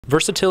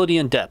Versatility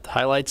and depth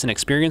highlights an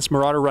experienced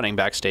Marauder running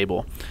back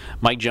stable.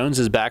 Mike Jones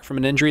is back from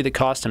an injury that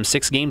cost him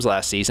 6 games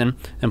last season,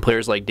 and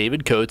players like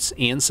David Coates,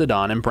 Ian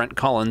Sedan, and Brent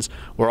Collins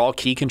were all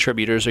key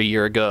contributors a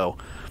year ago.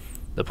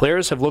 The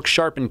players have looked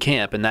sharp in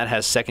camp, and that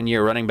has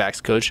second-year running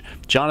backs coach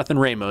Jonathan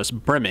Ramos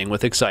brimming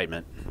with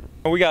excitement.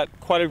 We got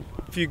quite a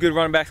few good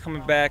running backs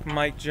coming back.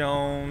 Mike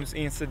Jones,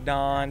 Ian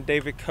Sedan,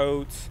 David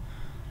Coates,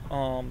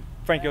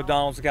 Frankie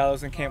O'Donnell's the guy that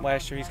was in camp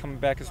last year. He's coming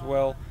back as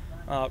well.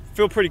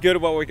 Feel pretty good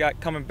about what we got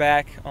coming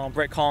back.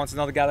 Brett Collins,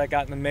 another guy that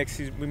got in the mix.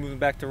 We moved him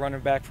back to running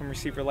back from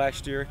receiver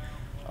last year.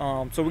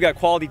 So we got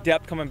quality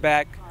depth coming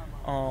back.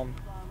 I'm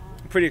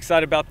pretty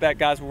excited about that.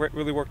 Guys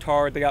really worked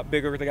hard. They got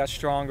bigger. They got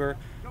stronger.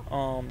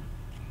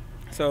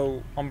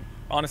 So I'm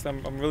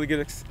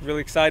really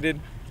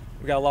excited.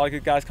 We got a lot of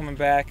good guys coming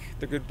back.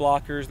 They're good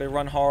blockers. They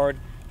run hard.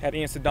 Had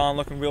Ian Sedan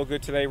looking real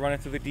good today, running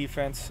through the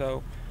defense.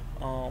 So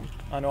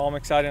I know I'm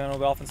excited. I know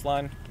the offensive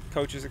line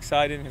coach is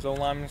excited, his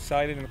O-lineman is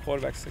excited, and the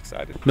quarterback's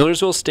excited.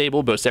 Millersville's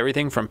stable boasts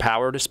everything from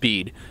power to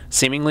speed.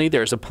 Seemingly,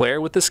 there's a player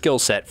with the skill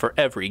set for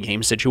every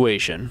game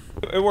situation.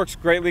 It works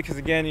greatly because,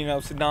 again,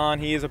 Sedan,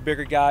 he is a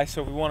bigger guy,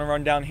 so if we want to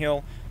run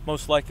downhill,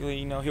 most likely,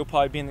 he'll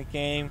probably be in the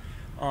game.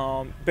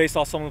 Based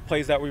off some of the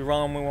plays that we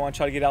run, we want to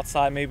try to get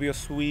outside, maybe a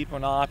sweep or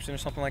an option or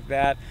something like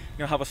that.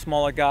 Have a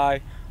smaller guy,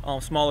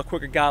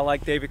 quicker guy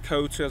like David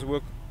Coates, who has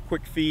real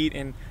quick feet,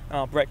 and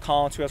Brett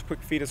Collins, who has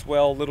quick feet as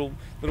well, a little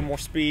more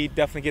speed.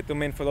 Definitely get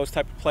them in for those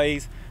type of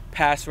plays,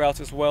 pass routes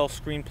as well,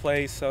 screen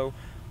plays. So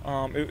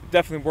it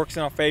definitely works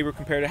in our favor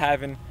compared to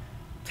having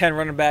 10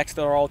 running backs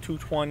that are all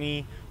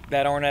 220,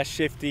 that aren't as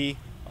shifty.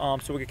 So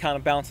we can kind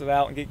of balance it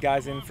out and get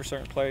guys in for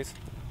certain plays.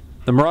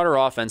 The Marauder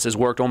offense has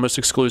worked almost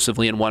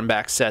exclusively in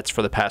one-back sets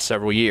for the past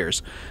several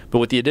years, but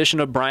with the addition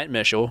of Bryant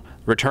Mitchell,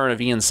 return of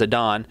Ian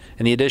Sedan,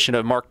 and the addition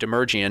of Mark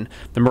Demerjian,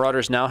 the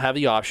Marauders now have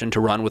the option to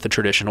run with a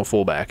traditional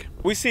fullback.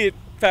 We see it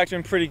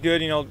factoring pretty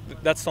good.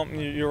 That's something,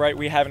 you're right,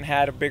 we haven't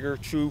had a bigger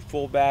true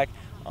fullback.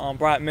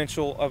 Bryant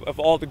Mitchell, of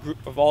all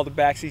the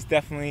backs, he's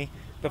definitely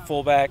the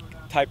fullback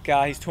type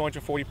guy. He's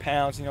 240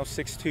 pounds,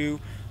 6'2".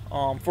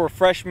 For a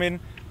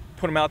freshman,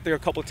 put him out there a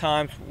couple of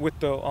times with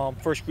the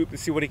first group to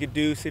see what he could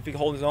do, see if he could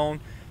hold his own.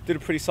 Did a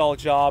pretty solid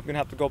job. Gonna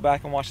have to go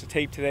back and watch the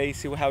tape today,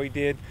 see how he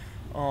did.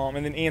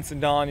 And then Ian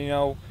Sedan,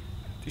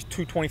 he's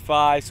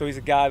 225, so he's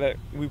a guy that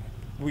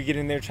we get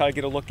in there, try to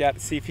get a look at to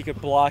see if he could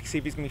block, see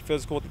if he's gonna be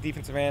physical with the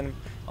defensive end,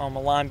 a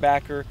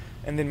linebacker.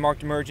 And then Mark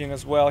Demerjian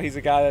as well. He's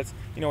a guy that's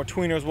a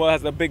tweener as well,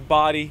 has a big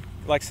body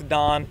like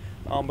Sedan,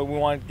 but we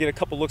want to get a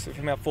couple looks at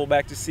him at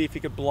fullback to see if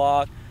he could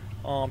block,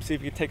 see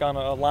if he could take on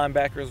a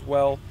linebacker as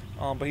well.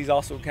 But he's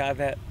also a guy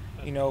that,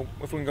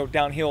 if we can go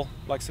downhill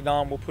like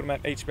Sedan, we'll put him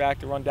at H-back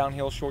to run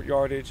downhill, short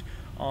yardage,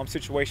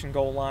 situation,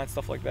 goal line,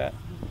 stuff like that.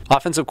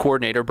 Offensive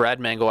coordinator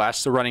Brad Mango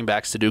asks the running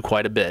backs to do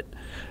quite a bit.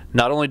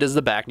 Not only does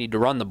the back need to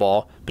run the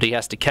ball, but he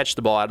has to catch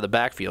the ball out of the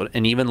backfield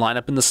and even line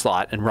up in the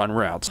slot and run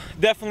routes.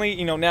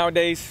 Definitely,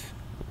 nowadays,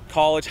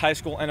 college, high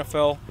school,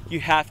 NFL, you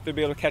have to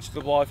be able to catch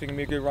the ball if you can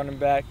be a good running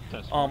back.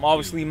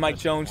 Obviously, Mike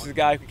Jones is a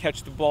guy who can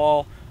catch the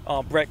ball,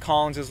 Brett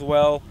Collins as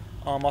well.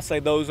 I'll say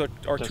those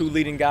are two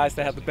leading guys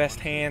that have the best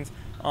hands.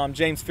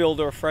 James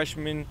Fielder, a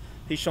freshman,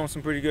 he's shown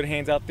some pretty good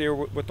hands out there.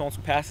 We're throwing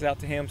some passes out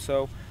to him.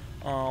 So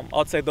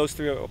I'd say those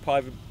three are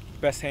probably the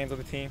best hands of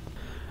the team.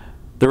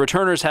 The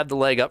returners have the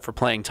leg up for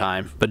playing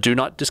time, but do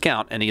not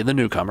discount any of the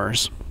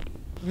newcomers.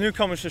 The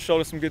newcomers just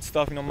showed us some good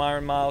stuff.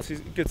 Myron Miles,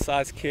 he's a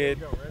good-sized kid.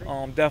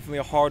 Definitely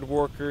a hard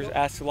worker,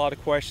 asks a lot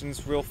of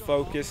questions, real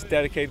focused,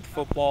 dedicated to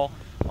football.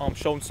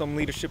 Showing some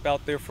leadership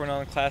out there for an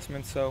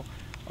underclassman. So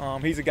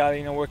he's a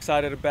guy that we're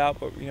excited about,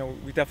 but we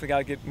definitely got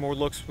to get more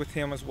looks with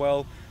him as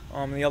well.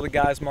 The other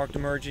guys, Mark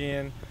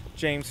Demerjian,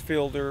 James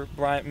Fielder,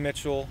 Bryant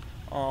Mitchell,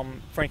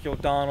 Frankie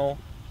O'Donnell.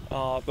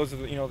 Those are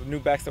the new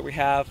backs that we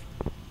have.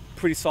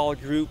 Pretty solid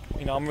group.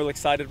 I'm really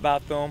excited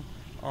about them.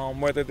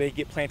 Whether they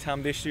get playing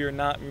time this year or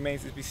not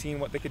remains to be seen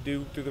what they could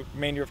do through the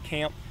remainder of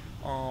camp.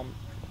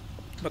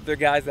 But they're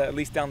guys that at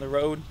least down the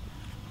road,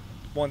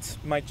 once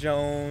Mike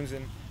Jones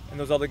and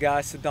those other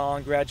guys,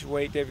 Sedan,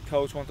 graduate, David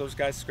Coates, once those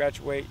guys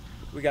graduate,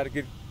 we got a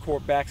good core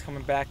backs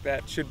coming back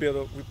that should be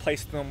able to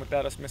replace them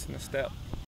without us missing a step.